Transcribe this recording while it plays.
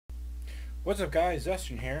What's up guys,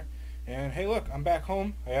 Zestran here, and hey look, I'm back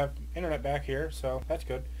home. I have internet back here, so that's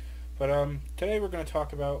good. But today we're going to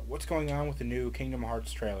talk about what's going on with the new Kingdom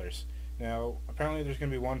Hearts trailers. Now, apparently there's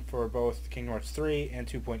going to be one for both Kingdom Hearts 3 and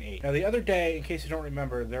 2.8. Now the other day, in case you don't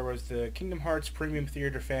remember, there was the Kingdom Hearts Premium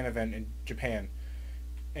Theater fan event in Japan,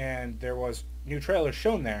 and there was new trailers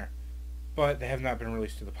shown there, but they have not been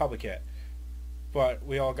released to the public yet. But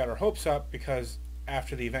we all got our hopes up because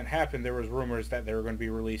after the event happened, there was rumors that they were going to be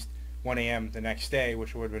released 1 a.m. the next day,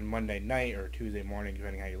 which would have been Monday night or Tuesday morning,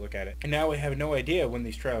 depending how you look at it. And now we have no idea when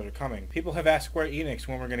these trailers are coming. People have asked Square Enix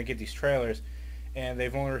when we're going to get these trailers, and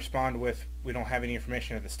they've only responded with, we don't have any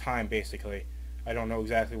information at this time, basically. I don't know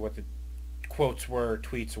exactly what the quotes were,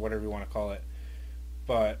 tweets, or whatever you want to call it.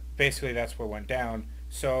 But basically that's what went down.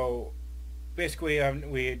 So basically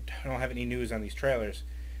we don't have any news on these trailers.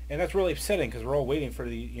 And that's really upsetting because we're all waiting for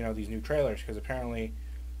these new trailers, because apparently,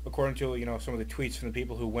 according to some of the tweets from the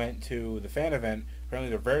people who went to the fan event, apparently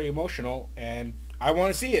they're very emotional, and I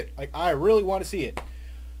want to see it. Like, I really want to see it.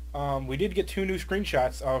 We did get 2 new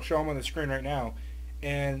screenshots. I'll show them on the screen right now,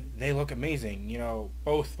 and they look amazing.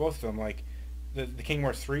 Both of them. Like the Kingdom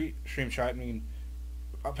Hearts 3 screenshot. I mean,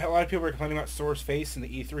 a lot of people are complaining about Sora's face in the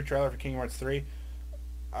E3 trailer for Kingdom Hearts 3.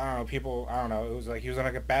 I don't know. I don't know. It was like he was in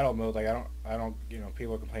like a battle mode. Like I don't.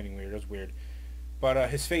 People are complaining weird. It was weird. But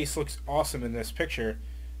his face looks awesome in this picture.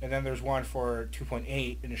 And then there's one for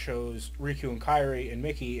 2.8, and it shows Riku and Kairi and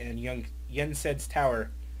Mickey and young Yensed's tower,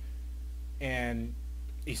 and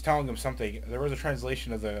he's telling them something. There was a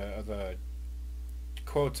translation of the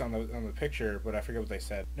quotes on the picture, but I forget what they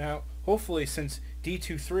said. Now, hopefully, since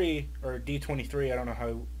D23 or D23, I don't know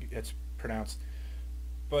how it's pronounced,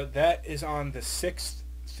 but that is on the 6th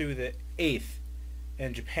through the 8th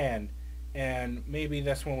in Japan, and maybe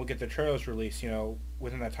that's when we'll get the trailers released.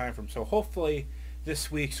 Within that time frame. So hopefully this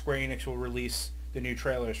week Square Enix will release the new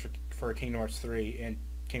trailers for Kingdom Hearts 3 and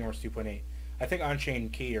Kingdom Hearts 2.8. I think On-Chain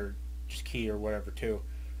Key or just Key or whatever too.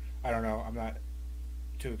 I don't know. I'm not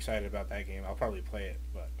too excited about that game. I'll probably play it,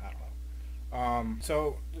 but I don't know.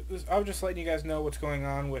 So I was just letting you guys know what's going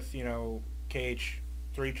on with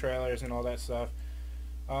KH3 trailers and all that stuff.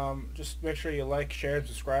 Just make sure you like, share, and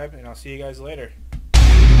subscribe, and I'll see you guys later.